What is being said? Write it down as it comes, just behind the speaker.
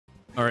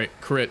All right,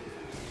 crit.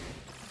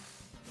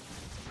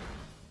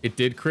 It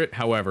did crit,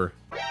 however.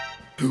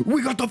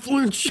 We got the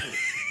flinch!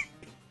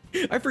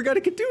 I forgot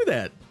it could do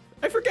that.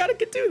 I forgot it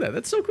could do that.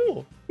 That's so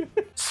cool.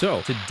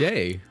 So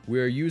today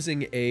we are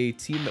using a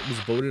team that was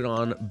voted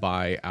on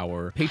by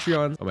our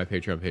Patreon. On my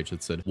Patreon page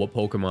that said, what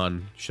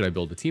Pokemon should I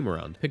build a team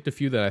around? Picked a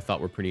few that I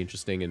thought were pretty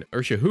interesting, and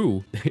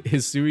Urshifu,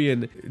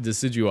 HISUIan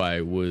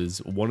Decidue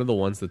was one of the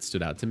ones that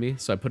stood out to me.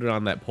 So I put it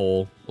on that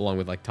poll along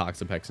with like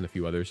Toxapex and a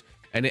few others,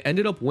 and it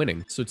ended up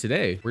winning. So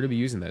today we're gonna be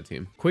using that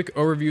team. Quick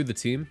overview of the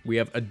team. We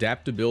have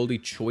Adaptability,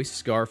 Choice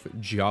Scarf,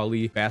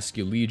 Jolly,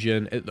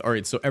 Basculegion. All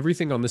right, so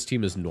everything on this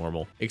team is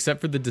normal except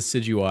for the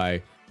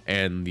Decidue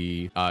and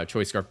the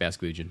Choice Scarf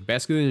Basculegion.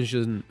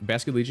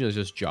 Basculegion is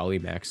just Jolly,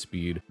 max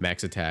speed,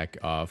 max attack,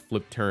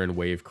 flip turn,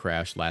 wave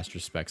crash, last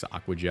respects,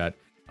 Aqua Jet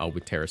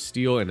with Terra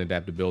Steel and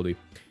adaptability.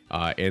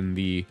 And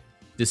the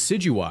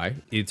Decidue,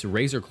 it's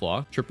Razor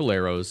Claw, Triple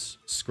Arrows,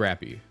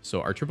 Scrappy.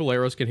 So our Triple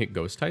Arrows can hit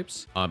ghost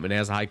types, and it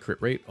has a high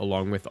crit rate,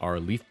 along with our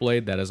Leaf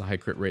Blade that has a high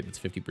crit rate that's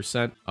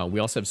 50%. We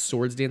also have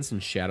Swords Dance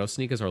and Shadow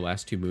Sneak as our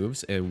last two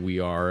moves, and we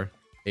are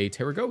a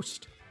Terra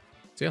Ghost.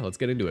 So yeah, let's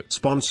get into it.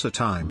 Sponsor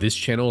time. This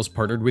channel is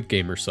partnered with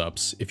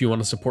Gamersupps. If you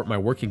want to support my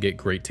work and get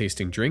great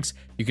tasting drinks,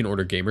 you can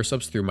order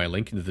Gamersupps through my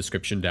link in the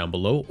description down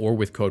below, or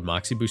with code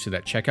Moxie boosted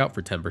at checkout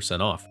for 10%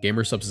 off.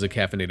 Gamersupps is a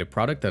caffeinated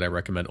product that I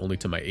recommend only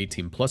to my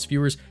 18+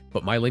 viewers,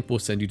 but my link will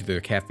send you to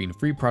their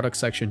caffeine-free product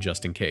section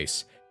just in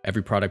case.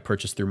 Every product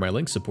purchased through my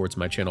link supports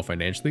my channel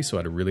financially, so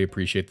I'd really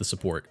appreciate the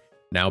support.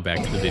 Now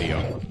back to the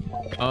video.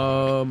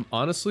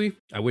 Honestly,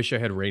 I wish I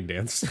had Rain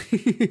Dance.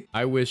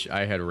 I wish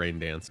I had Rain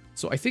Dance.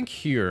 So I think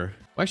here,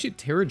 well, actually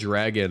Terra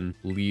Dragon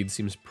lead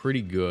seems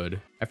pretty good.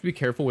 I have to be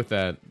careful with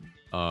that.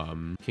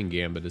 King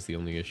Gambit is the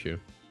only issue.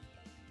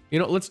 You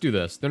know, let's do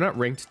this. They're not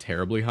ranked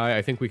terribly high.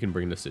 I think we can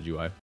bring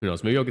Decidue. Who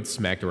knows? Maybe I'll get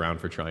smacked around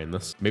for trying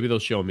this. Maybe they'll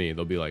show me.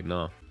 They'll be like,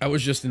 nah. I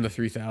was just in the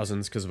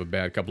 3000s because of a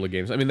bad couple of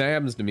games. I mean, that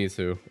happens to me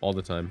too, all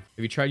the time.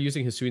 Have you tried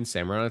using Hisuian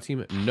Samurai on a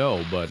team?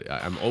 No, but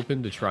I'm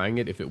open to trying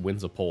it if it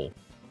wins a poll.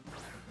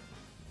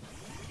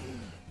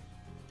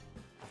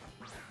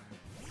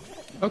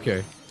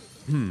 Okay.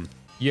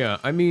 Yeah,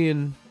 I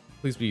mean,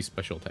 please be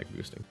special attack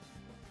boosting.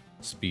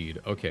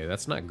 Speed. Okay,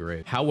 that's not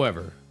great.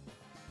 However,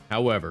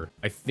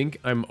 I think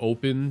I'm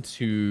open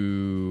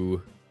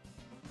to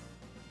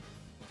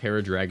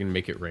Terra Dragon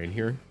make it rain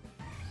here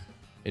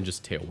and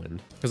just Tailwind.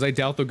 Because I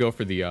doubt they'll go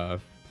for the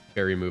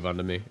fairy move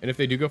onto me. And if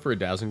they do go for a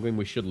Dazzling Gleam,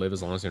 we should live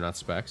as long as they're not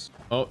specs.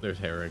 Oh, there's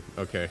Herring.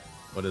 Okay,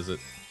 what is it?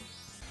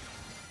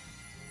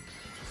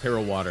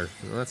 Terra Water.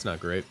 Well, that's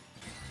not great.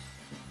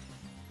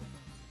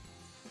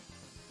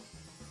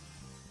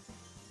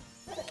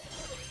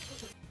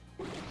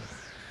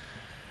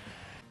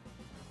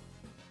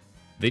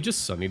 They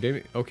just Sunny Day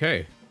me?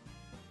 Okay.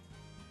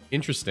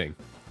 Interesting.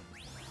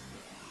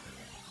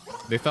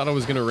 They thought I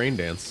was gonna Rain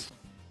Dance.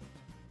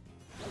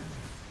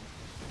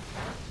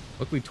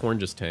 Luckily, Torn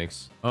just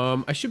tanks.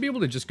 I should be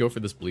able to just go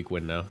for this Bleak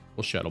Wind now.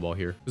 We'll Shadow Ball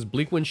here. Because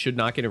Bleak Wind should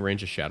not get in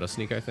range of Shadow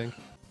Sneak, I think.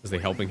 As they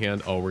Helping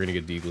Hand. Oh, we're gonna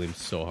get D-Gleamed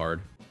so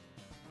hard.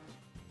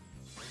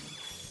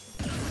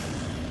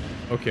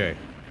 Okay.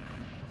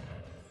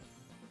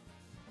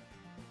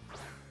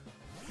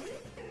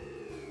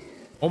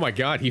 Oh my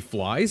god, he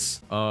flies?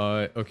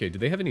 Okay, do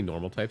they have any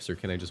normal types, or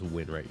can I just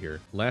win right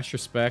here? Last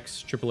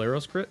respects, Triple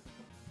Arrows crit?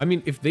 I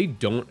mean, if they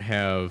don't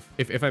have...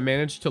 If I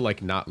manage to,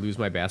 like, not lose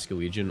my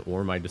Basculegion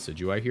or my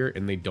Decidue here,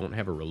 and they don't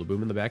have a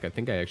Rillaboom in the back, I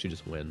think I actually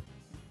just win.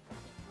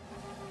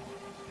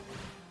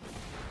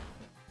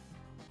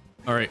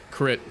 Alright,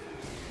 crit.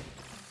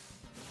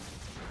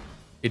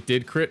 It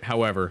did crit,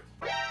 however.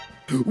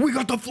 We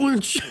got the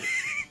flinch!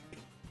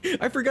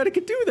 I forgot it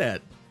could do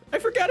that! I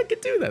forgot it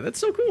could do that. That's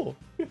so cool.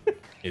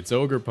 It's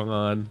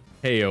Ogerpon.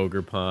 Hey,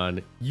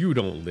 Ogerpon. You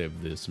don't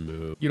live this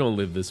move. You don't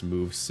live this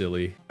move,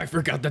 silly. I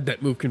forgot that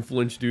that move can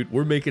flinch, dude.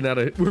 We're making it out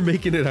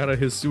of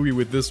Hisui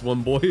with this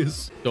one,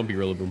 boys. Don't be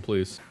Rillaboom,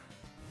 please.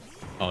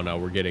 Oh no,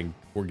 we're getting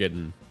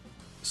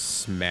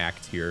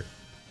smacked here.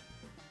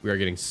 We are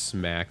getting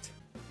smacked.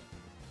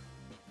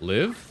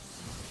 Live?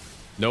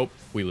 Nope,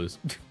 we lose.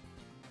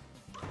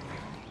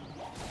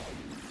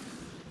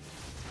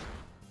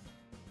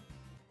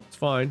 It's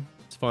fine.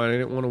 Fine, I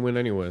didn't want to win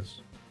anyways.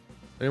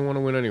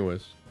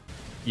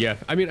 Yeah,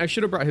 I mean, I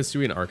should have brought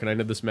Hisuian Arcanine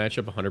to this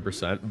matchup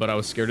 100%, but I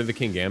was scared of the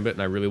King Gambit,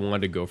 and I really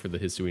wanted to go for the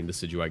Hisuian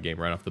Decidue game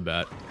right off the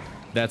bat.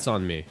 That's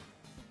on me.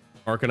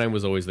 Arcanine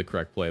was always the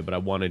correct play, but I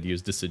wanted to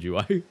use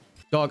Decidue.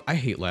 Dog, I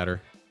hate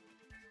ladder.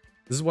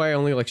 This is why I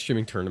only like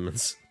streaming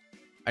tournaments.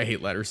 I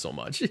hate ladder so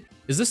much.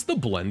 Is this the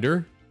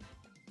blender?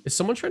 Is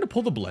someone trying to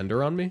pull the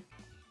blender on me?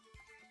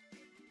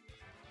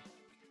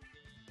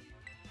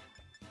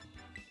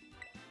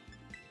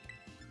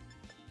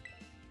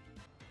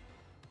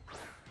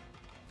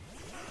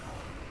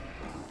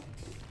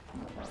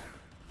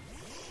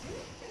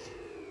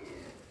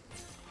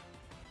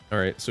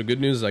 Alright, so good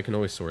news is I can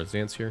always Swords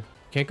Dance here.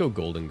 Can't go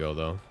Golden Go,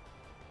 though.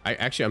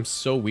 I'm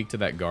so weak to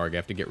that Garg, I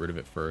have to get rid of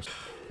it first.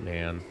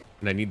 Man.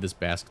 And I need this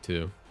Bask,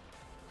 too.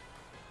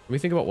 Let me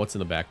think about what's in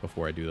the back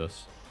before I do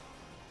this.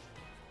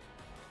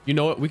 You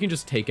know what? We can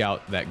just take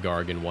out that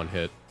Garg in one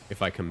hit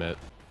if I commit.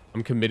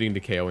 I'm committing to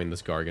KOing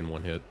this Garg in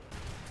one hit.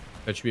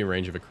 That should be in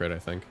range of a crit, I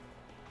think.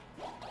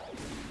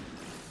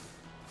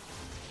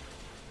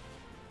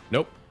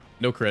 Nope.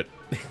 No crit.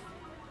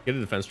 Get a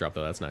defense drop,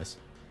 though. That's nice.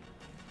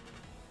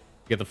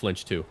 Get the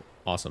flinch, too.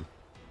 Awesome.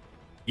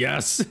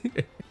 Yes!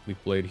 Leaf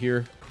Blade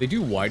here. They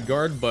do wide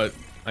guard, but,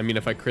 I mean,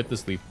 if I crit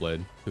this Leaf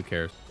Blade, who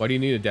cares? Why do you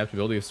need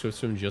adaptability if Swift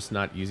Swim just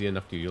not easy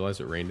enough to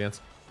utilize at Rain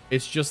Dance?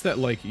 It's just that,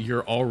 like,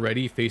 you're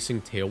already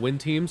facing Tailwind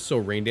teams, so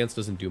Rain Dance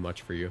doesn't do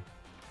much for you.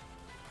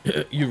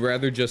 You'd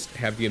rather just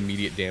have the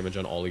immediate damage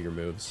on all of your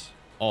moves.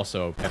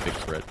 Also, epic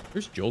crit.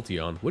 There's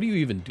Jolteon. What do you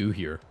even do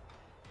here?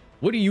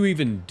 What do you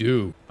even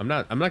do? I'm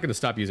not gonna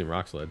stop using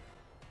Rock Sled.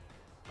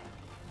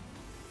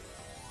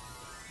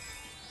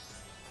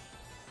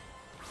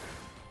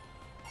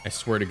 I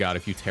swear to God,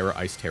 if you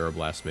Ice Terror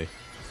Blast me.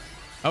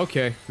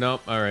 Okay, no,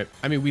 alright.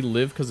 I mean, we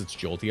live because it's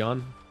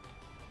Jolteon,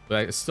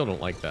 but I still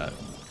don't like that.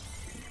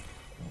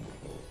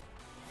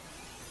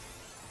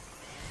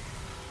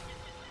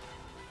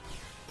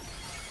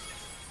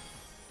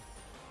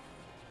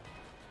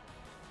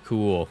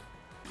 Cool.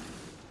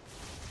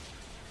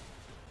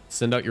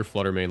 Send out your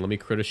Flutter Mane. Let me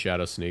crit a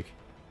Shadow Sneak.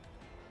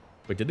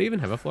 Wait, did they even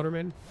have a Flutter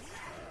Mane?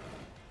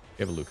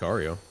 They have a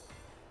Lucario.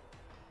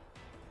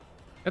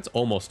 That's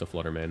almost a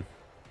Flutter Mane.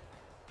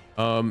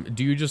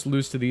 Do you just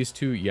lose to these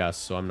two? Yes,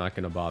 so I'm not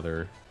going to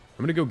bother.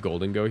 I'm going to go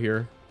Golden Go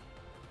here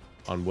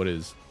on what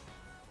is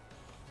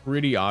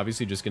pretty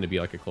obviously just going to be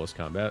like a close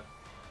combat.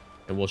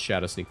 And we'll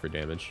Shadow Sneak for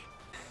damage.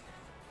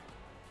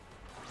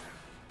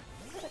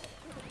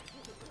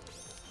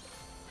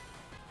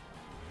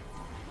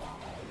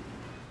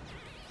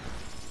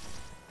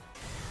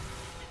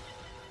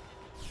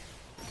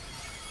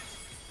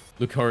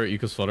 Lucario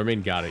equals Flutter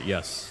Mane. Got it.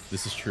 Yes,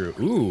 this is true.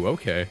 Ooh,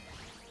 okay.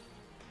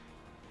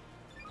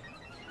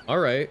 All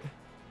right.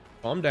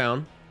 Calm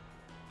down.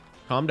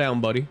 Calm down,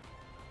 buddy.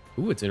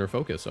 Ooh, it's Inner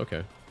Focus.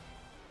 Okay.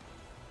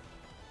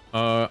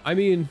 I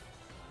mean,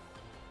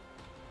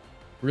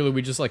 really,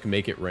 we just, like,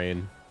 make it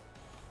rain.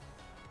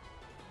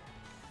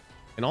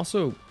 And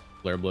also,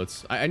 Flare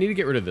Blitz. I need to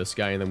get rid of this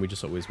guy, and then we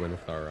just always win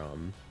with our,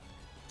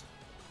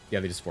 yeah,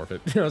 they just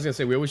forfeit. I was gonna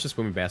say, we always just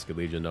win with Basket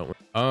Legion, don't we?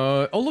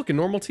 Oh, look, a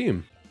normal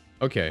team.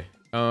 Okay.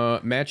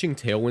 Matching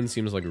Tailwind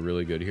seems like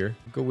really good here.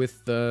 Go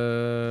with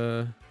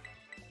the...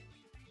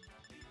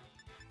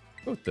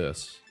 Go with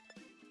this.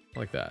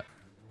 Like that.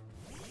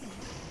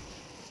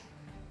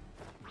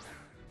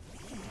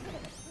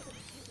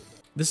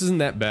 This isn't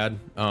that bad.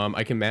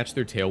 I can match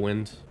their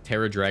Tailwind,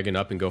 Terra Dragon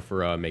up, and go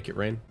for Make It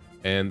Rain.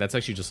 And that's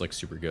actually just, like,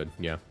 super good.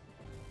 Yeah.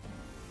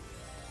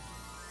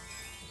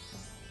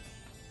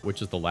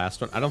 Which is the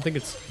last one. I don't think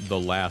it's the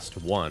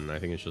last one. I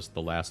think it's just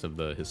the last of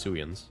the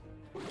Hisuians.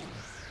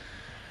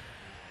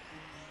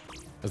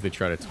 As they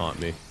try to taunt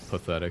me.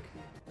 Pathetic.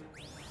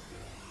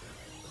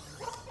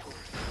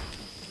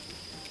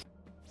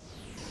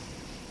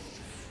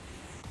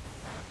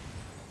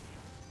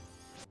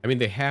 I mean,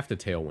 they have to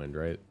Tailwind,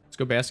 right? Let's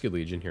go Basket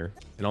Legion here.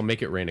 And I'll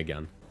make it rain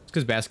again. It's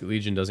because Basket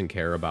Legion doesn't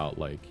care about,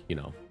 like, you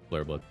know,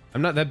 Flare Blitz.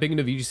 I'm not that big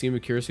into VGC. I'm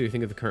curious if you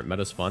think that the current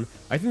meta is fun.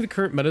 I think the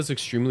current meta is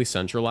extremely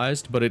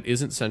centralized, but it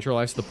isn't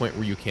centralized to the point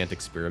where you can't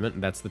experiment.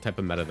 And that's the type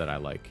of meta that I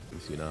like,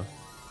 you know?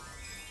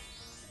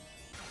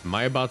 Am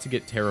I about to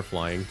get Terra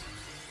Flying?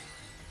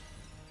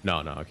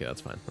 No, no, okay,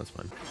 that's fine. That's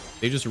fine.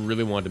 They just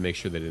really wanted to make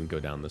sure they didn't go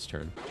down this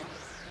turn.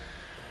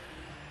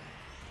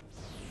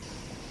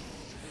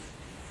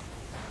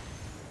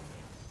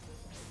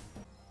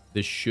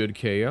 This should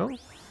KO.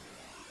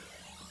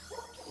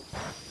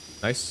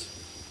 Nice.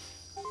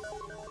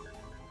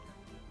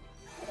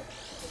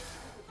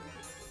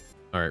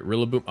 Alright,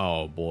 Rillaboom.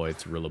 Oh boy,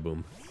 it's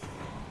Rillaboom.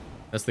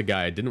 That's the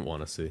guy I didn't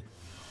want to see.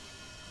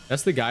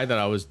 That's the guy that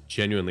I was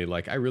genuinely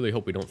like, I really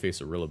hope we don't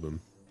face a Rillaboom.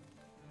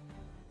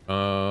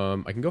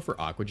 I can go for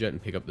Aqua Jet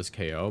and pick up this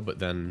KO, but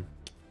then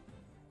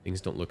things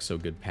don't look so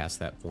good past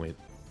that point.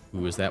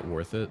 Ooh, is that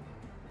worth it?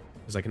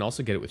 Because I can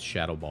also get it with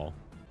Shadow Ball.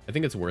 I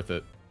think it's worth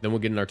it. Then we'll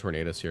get in our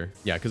Tornadoes here.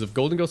 Yeah, because if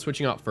Golden Go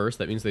switching out first,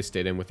 that means they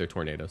stayed in with their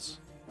Tornadoes.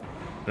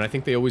 And I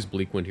think they always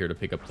Bleak Wind here to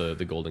pick up the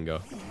Golden Go.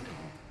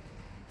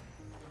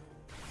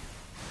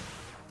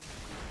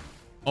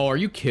 Oh, are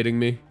you kidding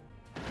me?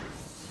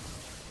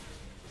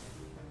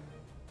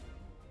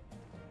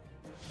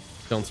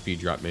 Don't speed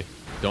drop me.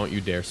 Don't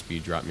you dare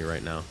speed drop me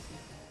right now.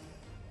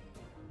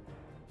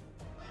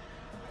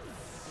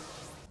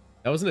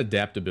 That was an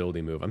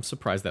adaptability move. I'm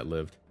surprised that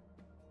lived.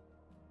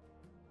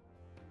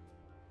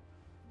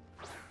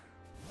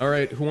 All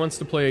right, who wants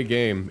to play a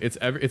game?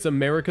 It's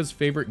America's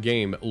favorite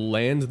game,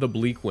 Land the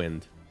Bleak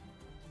Wind.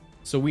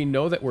 So we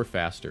know that we're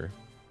faster.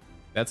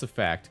 That's a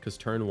fact, because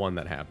turn one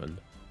that happened.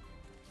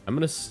 I'm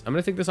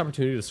gonna take this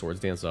opportunity to Swords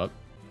Dance up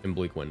in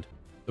Bleak Wind.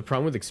 The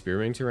problem with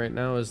experimenting right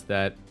now is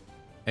that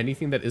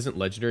anything that isn't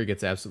legendary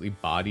gets absolutely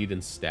bodied in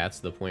stats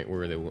to the point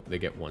where they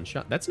get one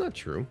shot. That's not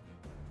true.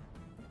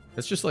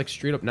 That's just like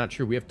straight up not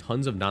true. We have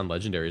tons of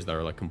non-legendaries that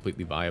are like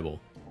completely viable.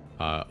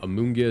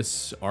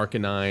 Amoonguss,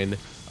 Arcanine,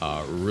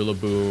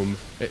 Rillaboom.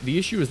 The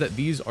issue is that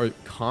these are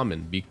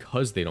common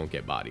because they don't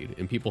get bodied,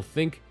 and people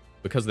think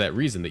because of that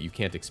reason that you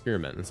can't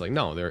experiment. And it's like,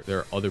 no, there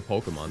are other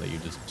Pokemon that you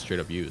just straight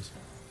up use.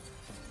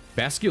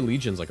 Bastion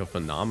Legion's like a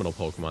phenomenal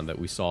Pokemon that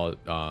we saw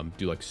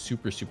do like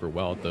super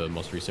well at the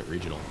most recent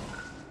regional.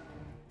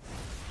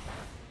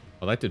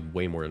 Oh, that did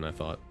way more than I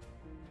thought.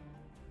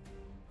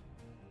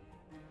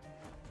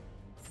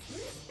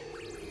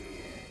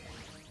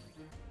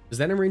 Is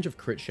that in range of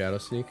crit Shadow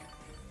Sneak?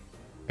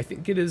 I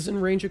think it is in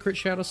range of crit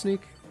Shadow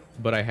Sneak,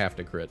 but I have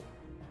to crit.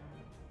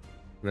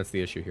 And that's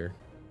the issue here.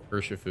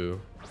 Urshifu.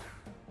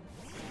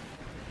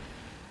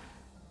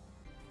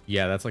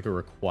 Yeah, that's like a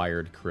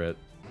required crit.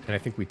 And I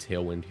think we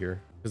Tailwind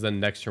here. Because then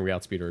next turn we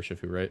outspeed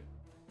Urshifu, right?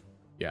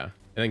 Yeah. And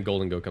then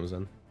Golden Go comes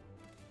in.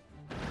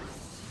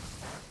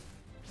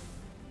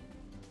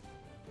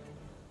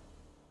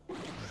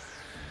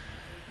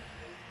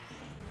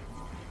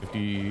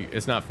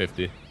 It's not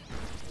 50.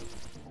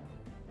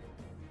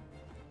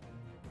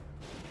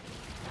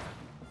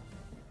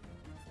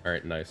 All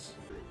right, nice.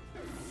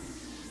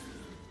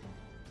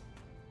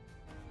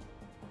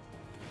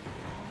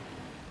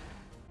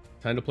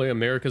 Time to play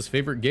America's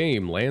favorite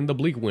game, Land the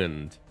Bleak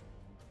Wind.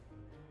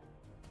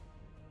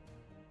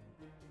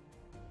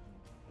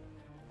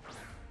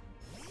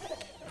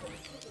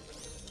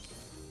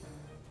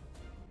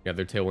 Yeah,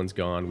 their Tailwind's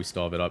gone. We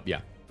still have it up.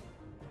 Yeah.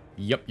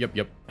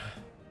 Yep.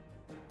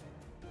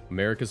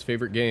 America's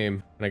favorite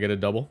game. Can I get a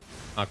double?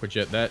 Aqua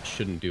Jet, that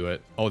shouldn't do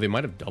it. Oh, they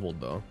might have doubled,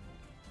 though.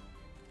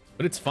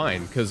 But it's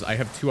fine, because I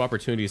have 2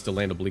 opportunities to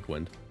land a Bleak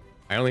Wind.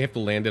 I only have to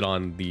land it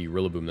on the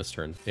Rillaboom this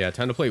turn. Yeah,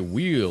 time to play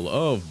Wheel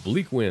of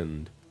Bleak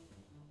Wind.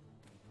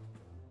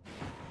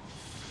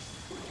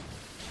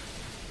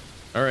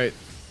 Alright,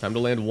 time to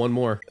land one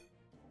more.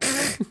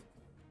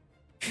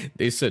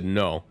 They said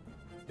no.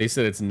 They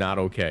said it's not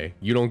okay.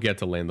 You don't get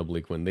to land the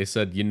Bleak Wind. They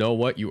said, you know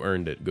what? You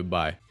earned it.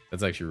 Goodbye.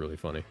 That's actually really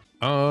funny.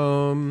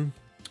 Let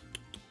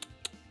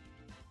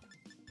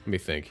me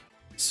think.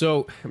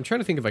 So, I'm trying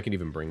to think if I can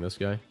even bring this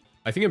guy.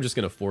 I think I'm just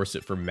going to force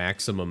it for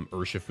maximum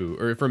Urshifu,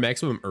 or for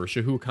maximum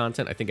Urshifu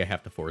content. I think I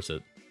have to force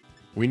it.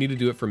 We need to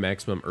do it for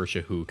maximum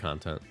Urshifu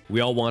content. We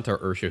all want our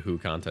Urshifu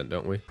content,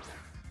 don't we?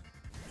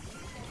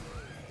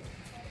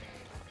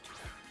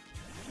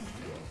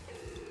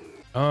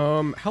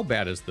 How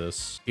bad is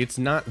this? It's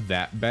not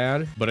that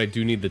bad, but I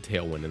do need the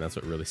Tailwind, and that's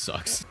what really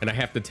sucks. And I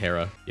have to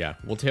Terra. Yeah,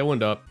 we'll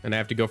Tailwind up, and I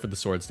have to go for the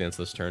Swords Dance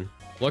this turn.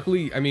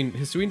 Luckily, I mean,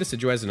 Hisuian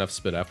Decideuye has enough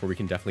Spit F where we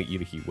can definitely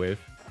eat a Heat Wave.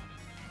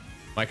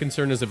 My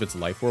concern is if it's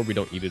Life Orb, we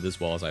don't eat it as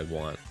well as I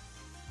want.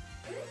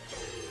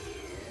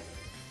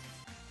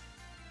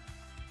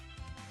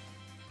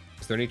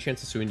 Is there any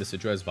chance Hisuian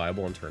Decideuye is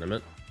viable in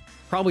tournament?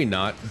 Probably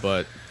not,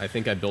 but I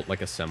think I built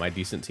like a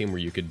semi-decent team where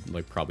you could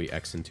like probably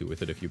X and 2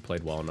 with it if you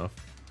played well enough.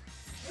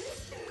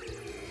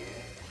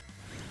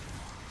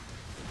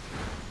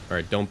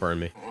 Alright, don't burn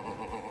me.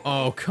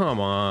 Oh, come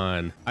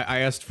on. I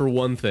asked for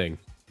one thing.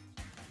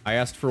 I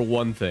asked for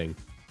one thing.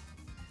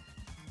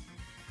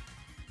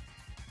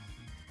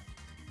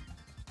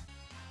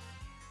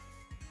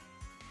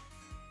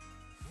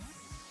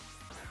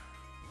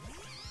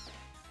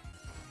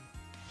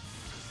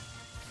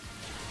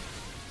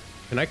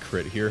 Can I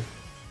crit here?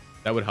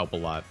 That would help a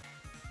lot.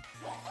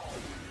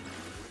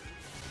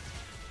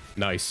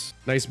 Nice.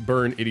 Nice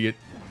burn, idiot.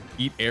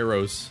 Eat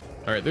arrows.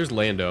 Alright, there's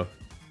Lando.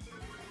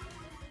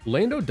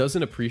 Lando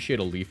doesn't appreciate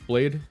a Leaf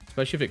Blade,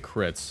 especially if it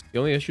crits. The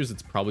only issue is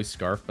it's probably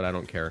Scarf, but I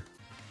don't care.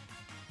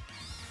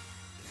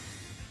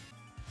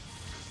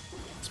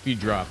 Speed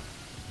drop.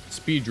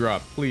 Speed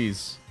drop,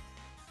 please.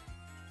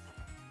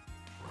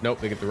 Nope,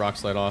 they get the Rock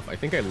Slide off. I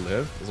think I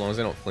live. As long as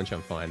I don't flinch,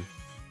 I'm fine.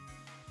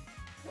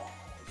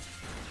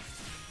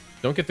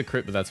 Don't get the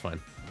crit, but that's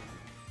fine.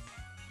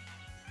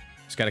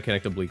 Just gotta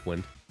connect a Bleak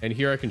Wind. And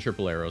here I can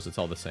triple arrows. It's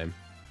all the same.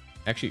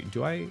 Actually,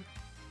 do I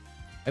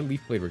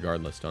Leaf Blade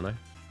regardless, don't I?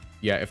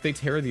 Yeah, if they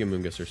Terra the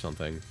Amoonguss or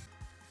something.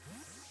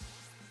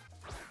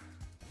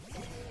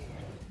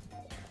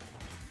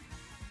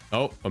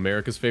 Oh,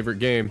 America's favorite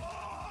game.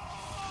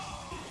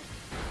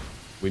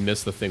 We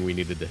missed the thing we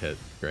needed to hit.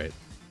 Great.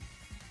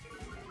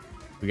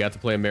 We got to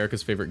play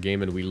America's favorite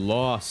game and we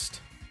lost.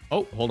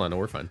 Oh, hold on. No,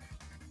 we're fine.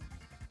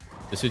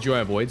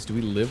 Decidueye avoids. Do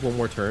we live one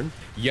more turn?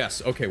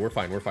 Yes. Okay, we're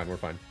fine. We're fine. We're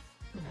fine.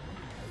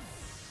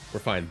 We're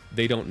fine.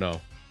 They don't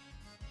know.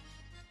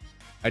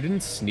 I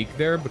didn't sneak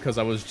there because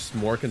I was just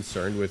more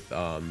concerned with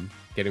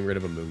getting rid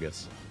of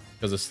Amoonguss.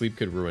 Because a sleep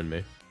could ruin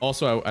me.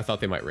 Also, I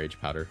thought they might Rage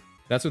Powder.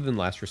 That's within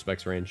Last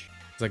Respect's range.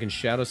 Because I can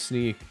Shadow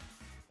Sneak.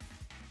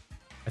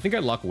 I think I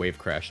lock Wave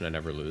Crash and I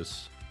never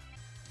lose.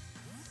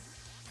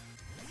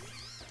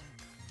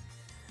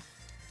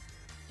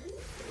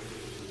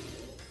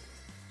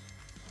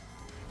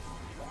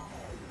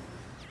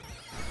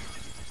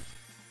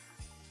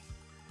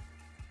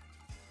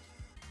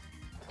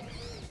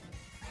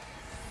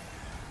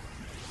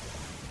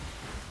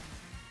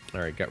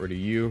 Alright, got rid of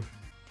you.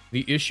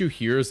 The issue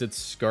here is it's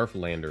Scarf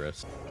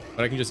Landorus.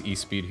 But I can just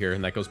E-Speed here,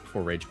 and that goes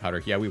before Rage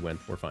Powder. Yeah, we win.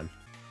 We're fine.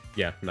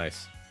 Yeah,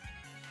 nice.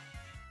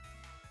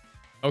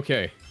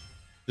 Okay,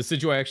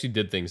 Decidueye actually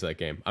did things that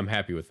game. I'm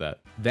happy with that.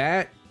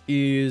 That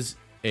is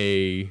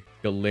a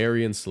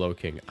Galarian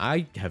Slowking.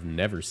 I have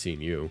never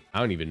seen you. I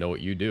don't even know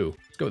what you do.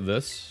 Let's go with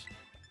this.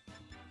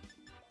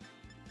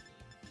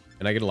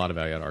 And I get a lot of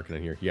value out of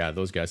Arcanine here. Yeah,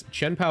 those guys.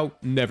 Chenpao,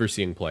 never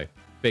seeing play.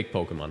 Fake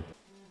Pokemon.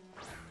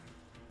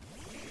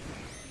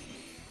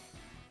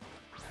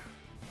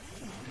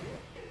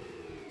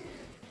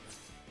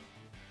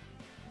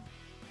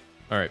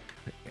 All right.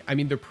 I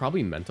mean, they're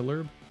probably Mental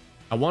Herb.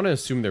 I want to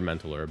assume they're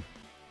Mental Herb.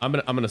 I'm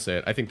gonna say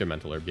it. I think they're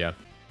Mental Herb, yeah.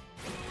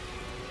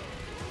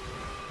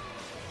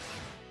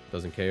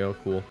 Doesn't KO,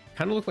 cool.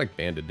 Kind of look like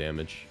banded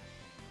damage.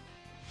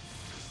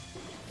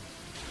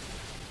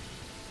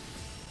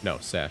 No,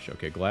 Sash.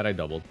 Okay, glad I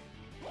doubled.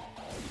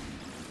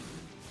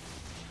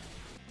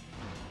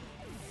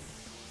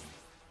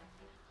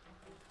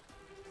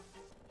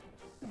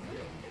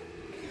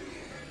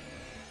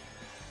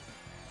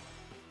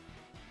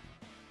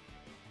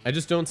 I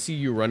just don't see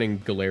you running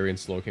Galarian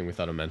Slowking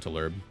without a Mental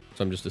Herb,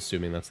 so I'm just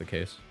assuming that's the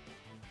case.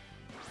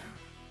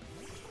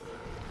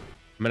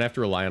 I'm gonna have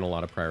to rely on a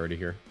lot of priority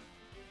here.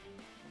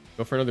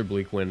 Go for another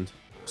Bleak Wind.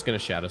 Just gonna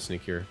Shadow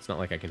Sneak here. It's not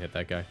like I can hit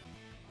that guy.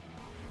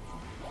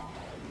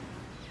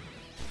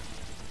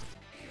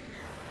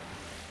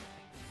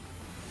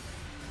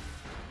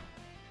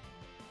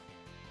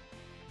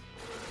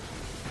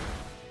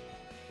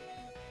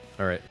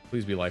 Alright,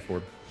 please be Life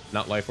Orb.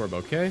 Not Life Orb,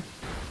 okay.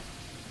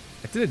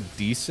 I did a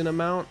decent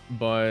amount,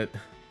 but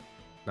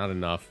not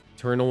enough.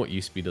 Terra Normal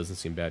E-Speed doesn't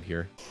seem bad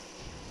here.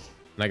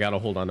 And I gotta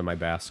hold on to my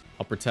Bask.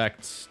 I'll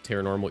protect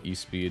Terra Normal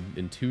E-Speed,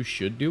 and 2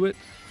 should do it.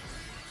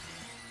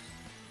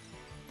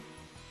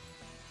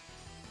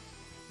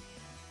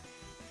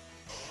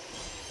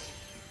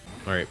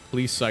 Alright,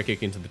 please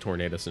Psychic into the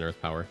Tornadus and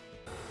Earth Power.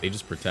 They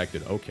just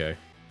protected, okay.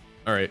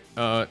 Alright,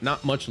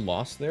 not much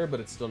loss there, but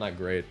it's still not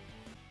great.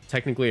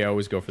 Technically, I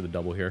always go for the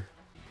double here.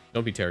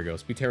 Don't be Terra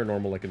Ghost. Be Terra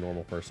Normal like a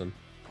normal person.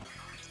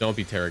 Don't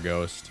be Terra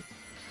Ghost.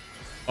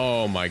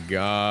 Oh my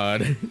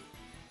god.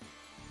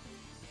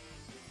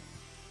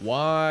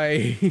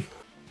 Why?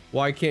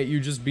 Why can't you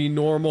just be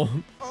normal?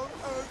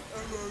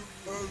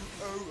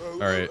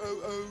 Alright.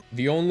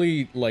 The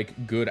only,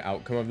 like, good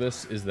outcome of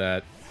this is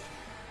that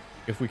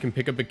if we can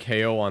pick up a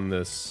KO on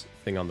this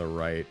thing on the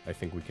right, I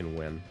think we can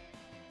win.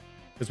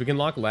 Because we can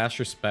lock Last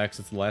Respects.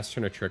 It's the last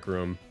turn of Trick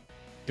Room.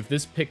 If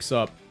this picks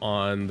up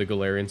on the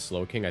Galarian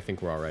Slowking, I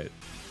think we're alright.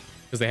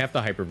 Because they have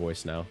the Hyper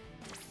Voice now.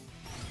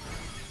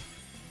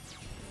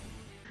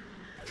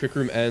 Trick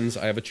Room ends.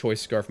 I have a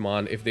Choice Scarf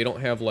Mon. If they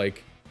don't have,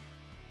 like,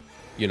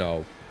 you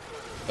know,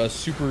 a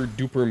super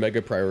duper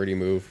mega priority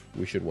move,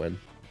 we should win.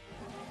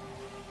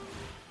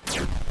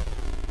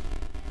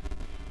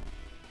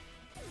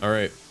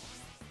 Alright.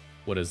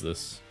 What is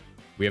this?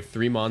 We have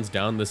 3 Mons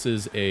down. This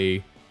is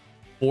a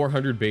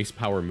 400 base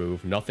power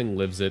move. Nothing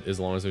lives it as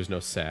long as there's no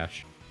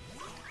Sash.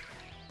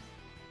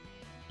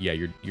 Yeah,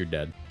 you're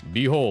dead.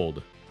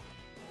 Behold.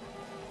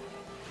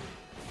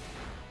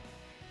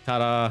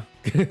 Ta-da.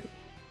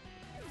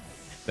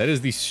 That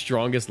is the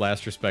strongest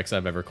Last Respects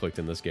I've ever clicked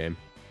in this game.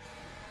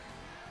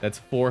 That's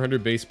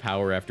 400 base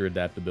power after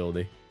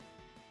adaptability.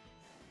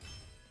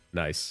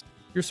 Nice.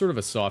 You're sort of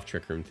a soft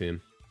Trick Room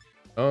team.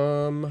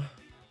 I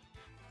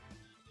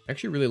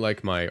actually really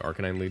like my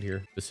Arcanine lead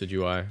here.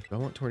 Decidueye. Do I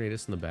want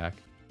Tornadus in the back?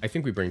 I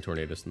think we bring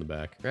Tornadus in the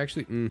back. Or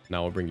actually,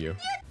 no, we'll bring you.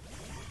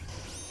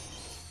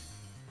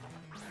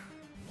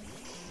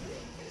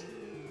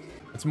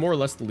 It's more or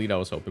less the lead I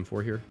was hoping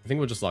for here. I think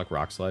we'll just lock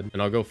Rock Slide,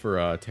 and I'll go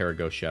for Terra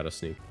Ghost Shadow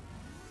Sneak.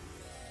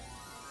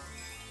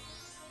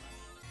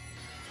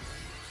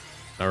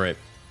 Alright.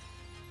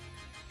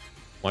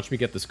 Watch me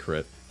get this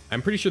crit.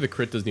 I'm pretty sure the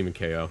crit doesn't even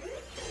KO.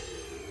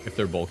 If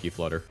they're Bulky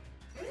Flutter.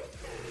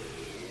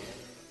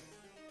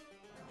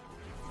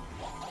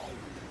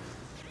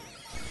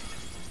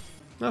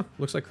 Oh,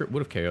 looks like crit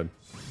would have KO'd.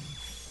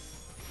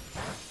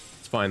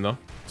 It's fine, though.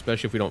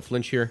 Especially if we don't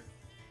flinch here.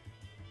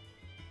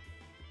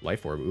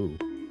 Life Orb, ooh.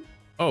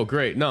 Oh,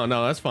 great. No,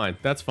 that's fine.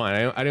 That's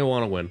fine. I didn't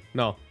want to win.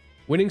 No.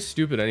 Winning's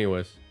stupid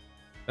anyways.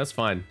 That's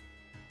fine.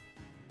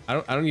 I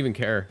don't even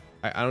care.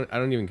 I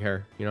don't even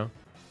care, you know?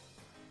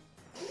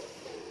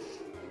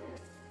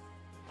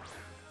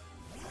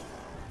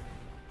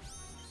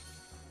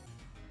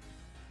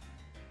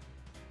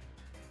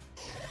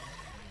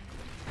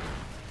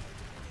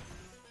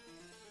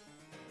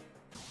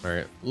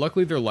 Alright.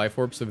 Luckily they're Life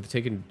Orbs, so they've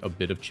taken a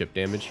bit of chip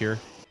damage here.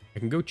 I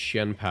can go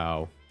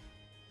Chenpao.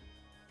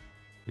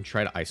 And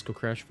try to Icicle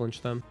Crash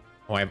flinch them.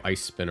 Oh, I have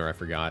Ice Spinner, I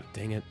forgot.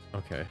 Dang it.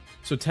 Okay.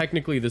 So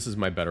technically this is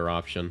my better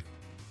option.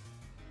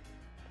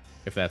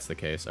 If that's the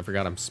case. I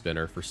forgot I'm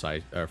Spinner for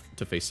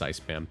to face Psy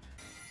Spam.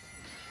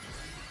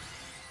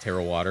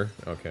 Terra Water.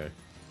 Okay.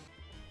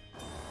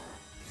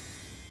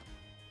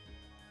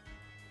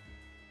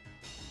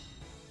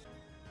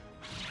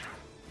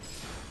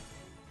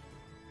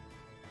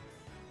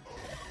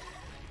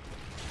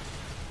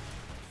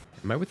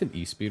 Am I within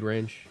E-Speed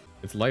range?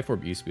 It's Life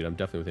Orb E-Speed. I'm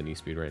definitely within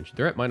E-Speed range.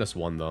 They're at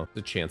 -1, though.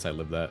 There's a chance I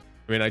live that.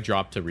 I mean, I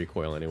dropped to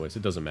Recoil anyways.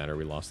 It doesn't matter.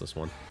 We lost this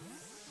one.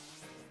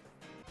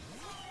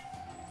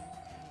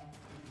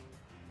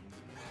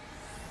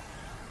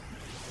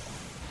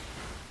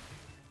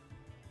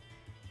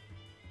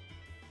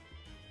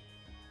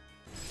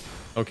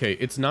 Okay,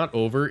 it's not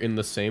over in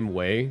the same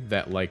way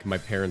that, like, my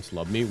parents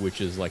love me,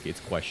 which is, like, it's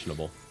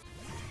questionable.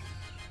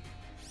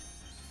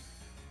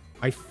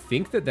 I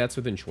think that that's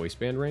within Choice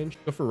Band range.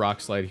 Go for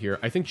Rock Slide here.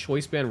 I think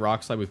Choice Band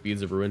Rock Slide with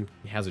Beads of Ruin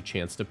has a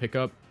chance to pick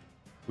up.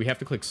 We have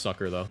to click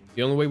Sucker, though.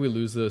 The only way we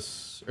lose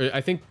this...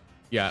 I think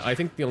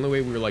the only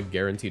way we're, like,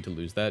 guaranteed to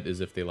lose that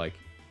is if they, like,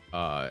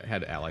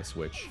 had Ally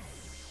Switch.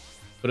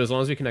 But as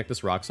long as we connect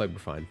this Rock Slide, we're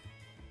fine.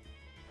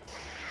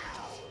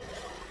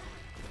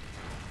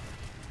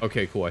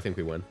 Okay, cool. I think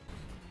we win.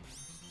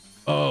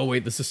 Oh,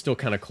 wait. This is still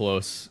kind of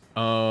close.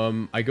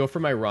 I go for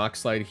my Rock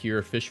Slide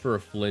here, fish for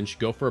a flinch,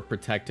 go for a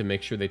Protect to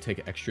make sure they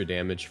take extra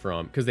damage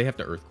from... Because they have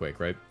to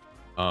Earthquake, right?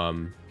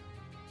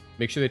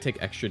 Make sure they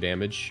take extra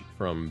damage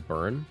from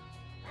Burn.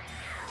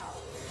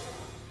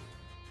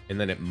 And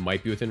then it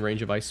might be within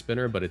range of Ice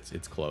Spinner, but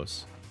it's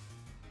close.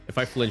 If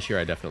I flinch here,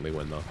 I definitely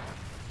win, though.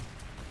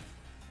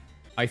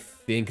 I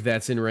think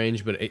that's in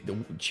range, but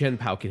Chen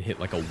Pao can hit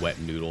like a wet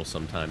noodle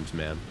sometimes,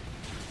 man.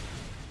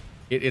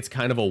 It's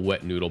kind of a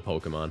wet noodle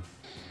Pokemon.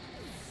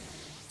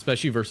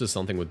 Especially versus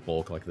something with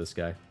bulk like this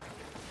guy.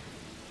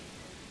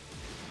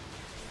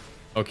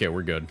 Okay,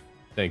 we're good.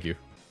 Thank you.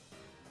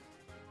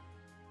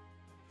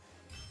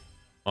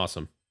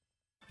 Awesome.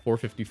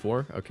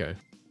 454? Okay.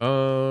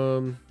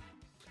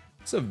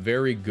 It's a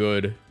very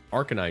good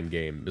Arcanine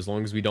game, as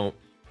long as we don't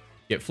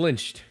get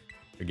flinched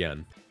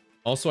again.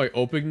 Also, I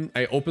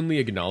openly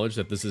acknowledge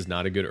that this is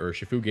not a good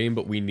Urshifu game,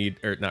 but we need...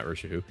 Or, not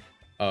Urshifu.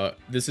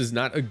 This is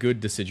not a good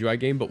Decidueye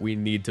game, but we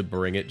need to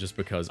bring it just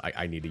because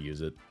I need to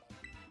use it.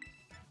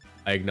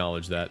 I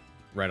acknowledge that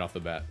right off the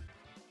bat.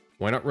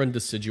 Why not run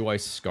Decidueye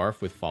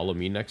Scarf with Follow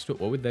Me next to it?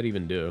 What would that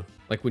even do?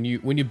 Like, when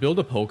you build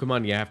a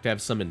Pokemon, you have to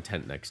have some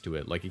intent next to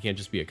it. Like, it can't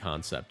just be a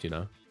concept, you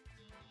know?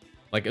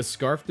 Like, a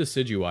Scarf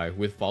Decidueye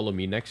with Follow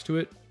Me next to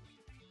it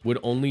would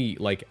only,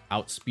 like,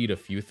 outspeed a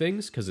few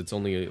things, because it's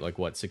only, like,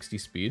 what, 60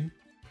 speed?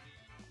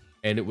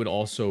 And it would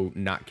also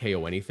not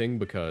KO anything,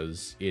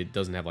 because it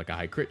doesn't have, like, a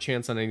high crit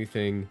chance on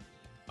anything.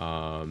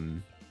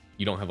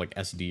 You don't have, like,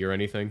 SD or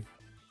anything.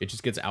 It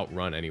just gets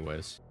outrun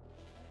anyways.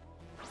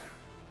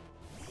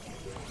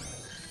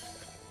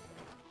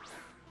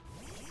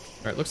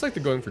 Alright, looks like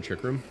they're going for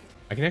Trick Room.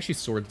 I can actually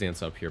Swords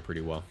Dance up here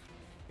pretty well.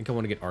 I think I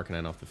want to get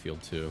Arcanine off the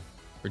field, too.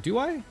 Or do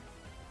I?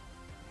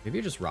 Maybe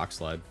I just Rock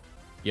Slide.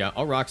 Yeah,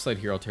 I'll Rock Slide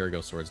here. I'll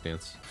Terrago Swords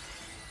Dance.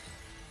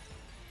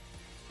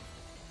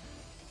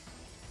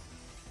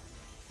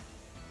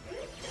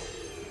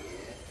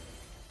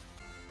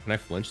 Can I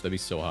flinch? That'd be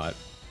so hot.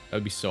 That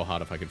would be so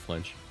hot if I could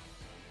flinch.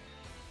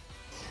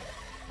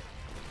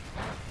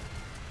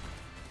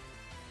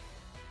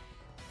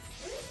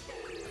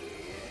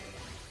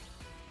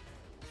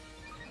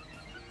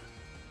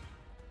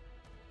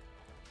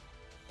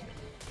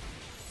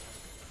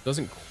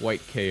 Doesn't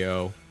quite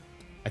KO.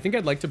 I think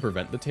I'd like to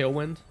prevent the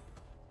Tailwind.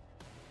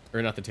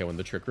 Or not the Tailwind,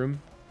 the Trick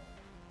Room.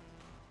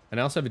 And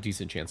I also have a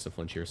decent chance to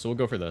flinch here, so we'll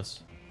go for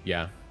this.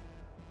 Yeah.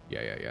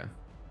 Yeah.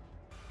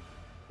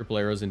 Triple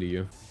arrows into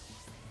you.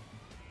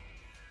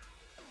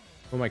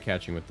 What am I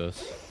catching with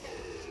this?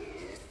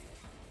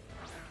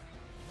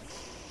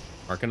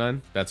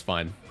 Arcanine? That's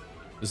fine.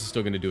 This is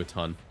still going to do a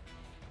ton.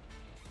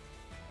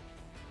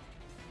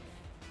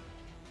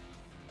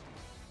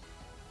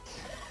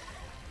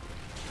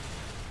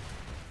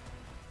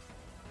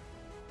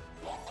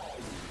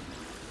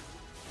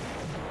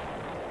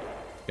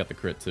 Got the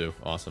crit too.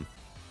 Awesome.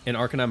 And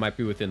Arcanine might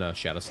be within a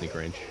Shadow Sneak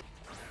range.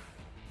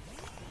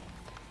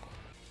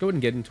 Go ahead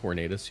and get in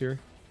Tornadus here.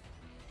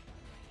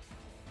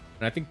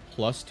 And I think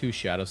 +2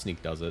 Shadow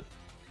Sneak does it.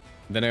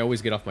 And then I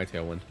always get off my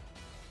Tailwind.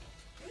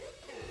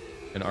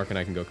 And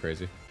Arcanine can go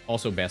crazy.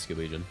 Also Basket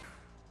Legion.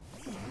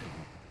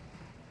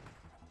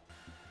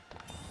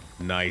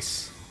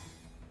 Nice.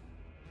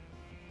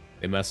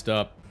 They messed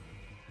up.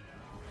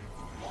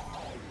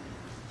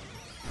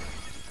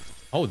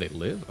 Oh, they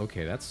live?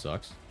 Okay, that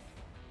sucks.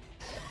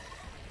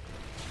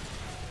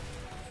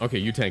 Okay,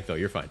 you tank though.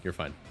 You're fine. You're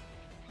fine.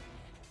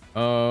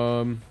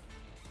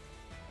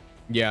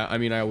 Yeah, I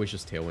mean, I always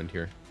just Tailwind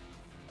here.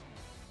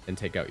 And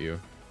take out you.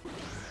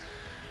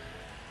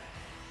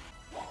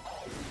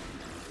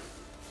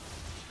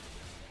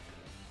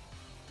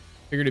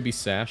 Figured it'd be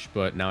Sash,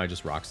 but now I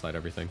just Rock Slide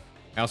everything.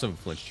 I also have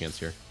a flinch chance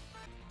here.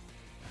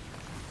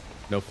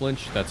 No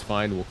flinch, that's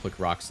fine. We'll click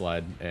Rock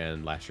Slide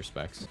and Last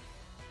Respects.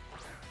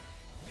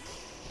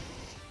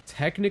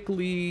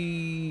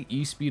 Technically,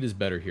 E-Speed is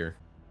better here.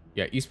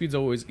 Yeah, E-Speed's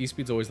always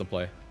the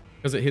play.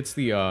 Because it hits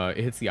the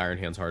Iron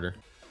Hands harder.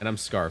 And I'm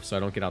Scarf, so I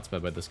don't get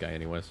outsped by this guy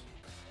anyways.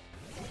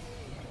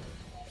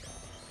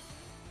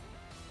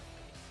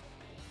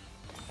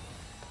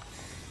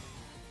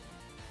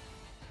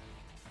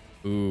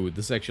 Ooh,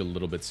 this is actually a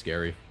little bit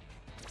scary.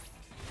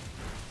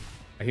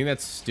 I think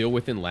that's still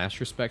within Last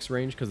Respects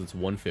range because it's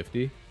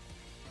 150.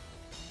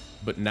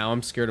 But now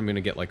I'm scared I'm going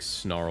to get, like,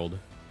 snarled.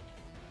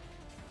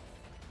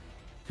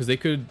 Because they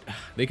could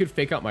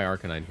fake out my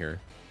Arcanine here.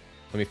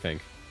 Let me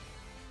think.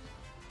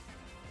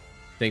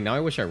 Dang, now I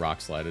wish I Rock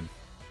Slided.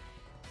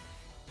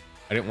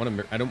 I don't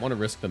want to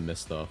risk the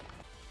miss, though.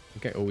 I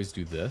think I always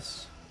do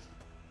this.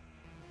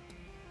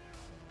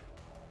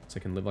 So I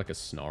can live like a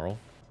Snarl.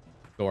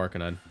 Go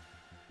Arcanine.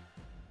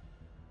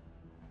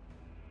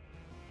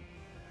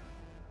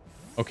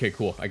 Okay,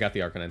 cool. I got the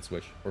Arcanine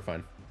switch. We're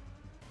fine.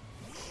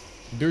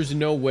 There's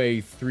no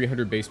way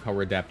 300 base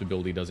power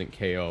adaptability doesn't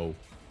KO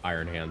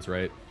Iron Hands,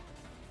 right?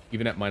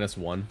 Even at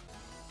 -1.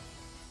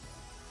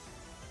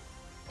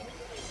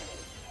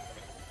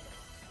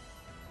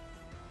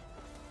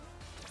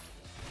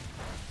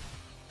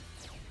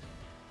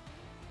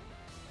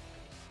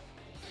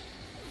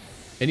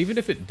 And even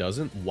if it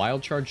doesn't,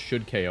 Wild Charge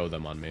should KO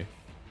them on me.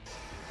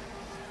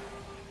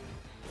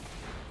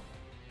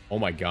 Oh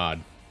my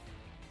god.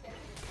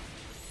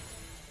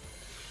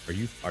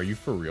 Are you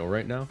for real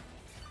right now?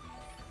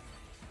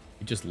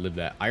 You just live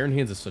that. Iron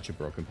Hands is such a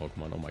broken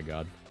Pokemon. Oh my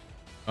god.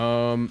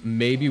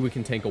 Maybe we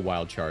can tank a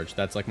Wild Charge.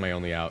 That's like my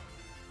only out.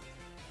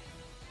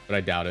 But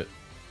I doubt it.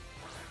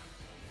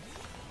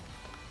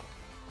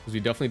 Because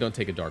we definitely don't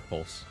take a Dark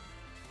Pulse.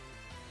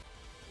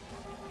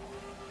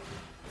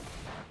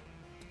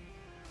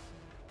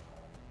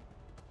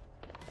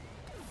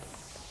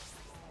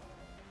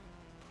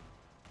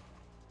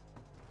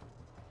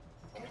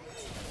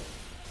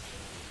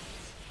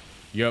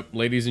 Yep,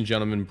 ladies and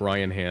gentlemen,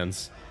 Brian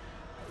Hands.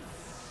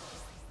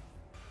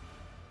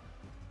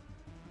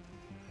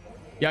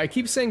 Yeah, I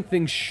keep saying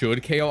things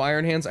should KO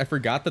Iron Hands. I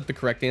forgot that the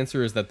correct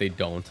answer is that they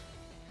don't.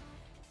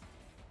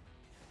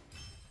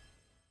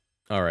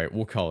 Alright,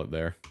 we'll call it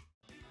there.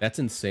 That's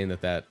insane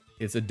that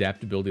its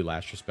adaptability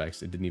last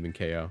respects. It didn't even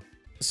KO.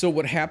 So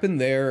what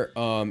happened there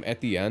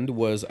at the end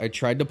was I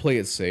tried to play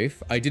it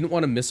safe. I didn't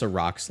want to miss a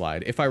Rock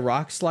Slide. If I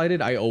Rock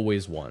Slided, I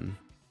always won.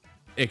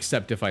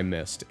 Except if I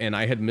missed. And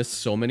I had missed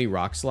so many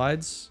Rock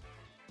Slides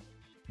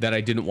that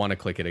I didn't want to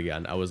click it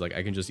again. I was like,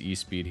 I can just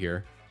E-Speed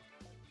here.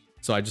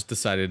 So I just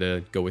decided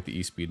to go with the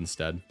E-Speed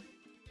instead.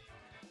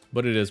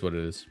 But it is what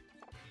it is.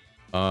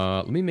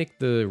 Let me make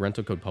the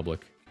rental code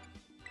public.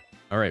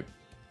 Alright.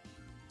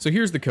 So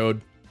here's the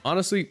code.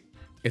 Honestly,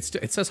 it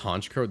says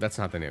Haunch Code. That's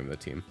not the name of the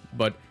team.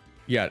 But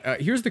yeah,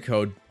 here's the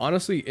code.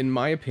 Honestly, in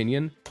my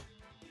opinion,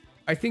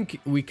 I think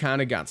we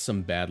kind of got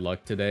some bad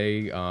luck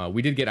today.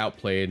 We did get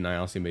outplayed, and I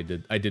honestly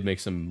did make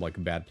some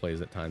like bad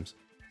plays at times.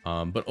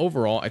 But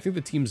overall, I think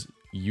the team's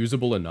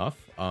usable enough.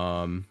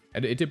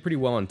 It did pretty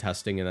well in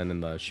testing, and then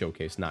in the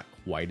showcase, not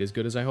quite as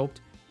good as I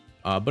hoped.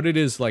 But it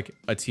is like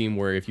a team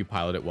where if you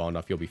pilot it well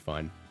enough, you'll be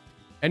fine.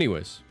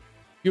 Anyways,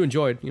 if you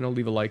enjoyed, you know,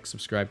 leave a like,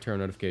 subscribe, turn on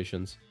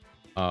notifications.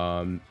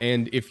 And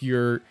if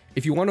you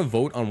want to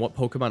vote on what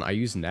Pokemon I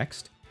use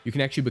next, you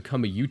can actually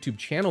become a YouTube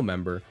channel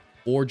member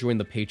or join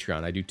the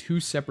Patreon. I do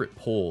 2 separate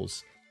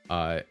polls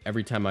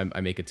every time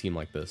I make a team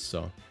like this.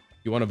 So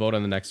if you want to vote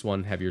on the next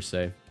one, have your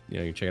say. You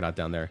know, you can check it out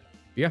down there.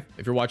 But yeah,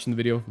 if you're watching the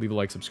video, leave a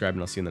like, subscribe,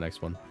 and I'll see you in the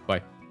next one.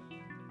 Bye.